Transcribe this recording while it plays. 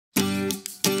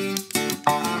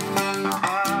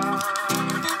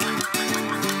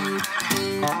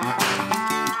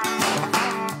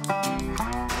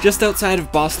Just outside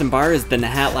of Boston Bar is the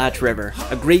Nahatlatch River,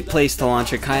 a great place to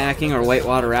launch a kayaking or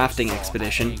whitewater rafting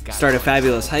expedition, start a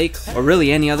fabulous hike, or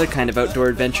really any other kind of outdoor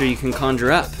adventure you can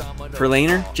conjure up. For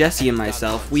Laine, Jesse, and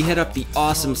myself, we hit up the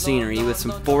awesome scenery with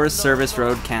some Forest Service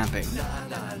Road camping.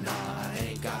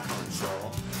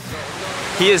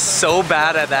 He is so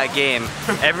bad at that game.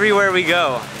 Everywhere we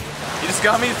go. You just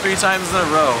got me 3 times in a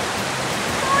row.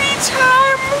 3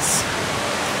 times?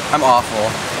 I'm awful.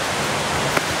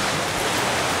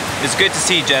 It's good to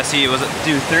see, Jesse. Was it,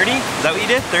 dude, 30? Is that what you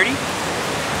did? 30?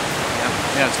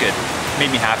 Yeah, it's good.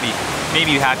 Made me happy. Made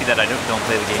me happy that I don't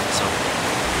play the game,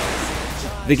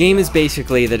 so. The game is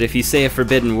basically that if you say a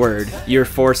forbidden word, you're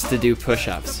forced to do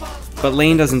push-ups. But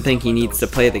Laine doesn't think he needs to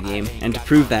play the game, and to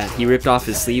prove that, he ripped off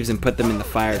his sleeves and put them in the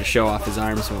fire to show off his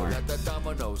arms more.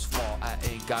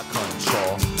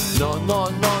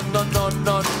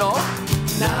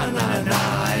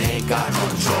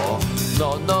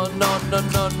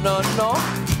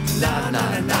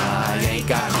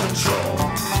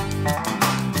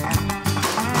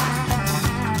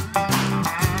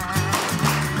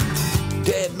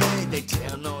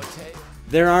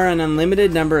 There are an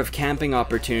unlimited number of camping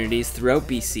opportunities throughout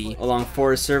BC along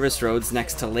Forest Service roads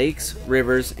next to lakes,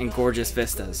 rivers, and gorgeous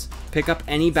vistas. Pick up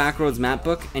any Backroads map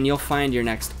book and you'll find your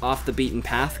next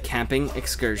off-the-beaten-path camping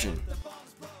excursion.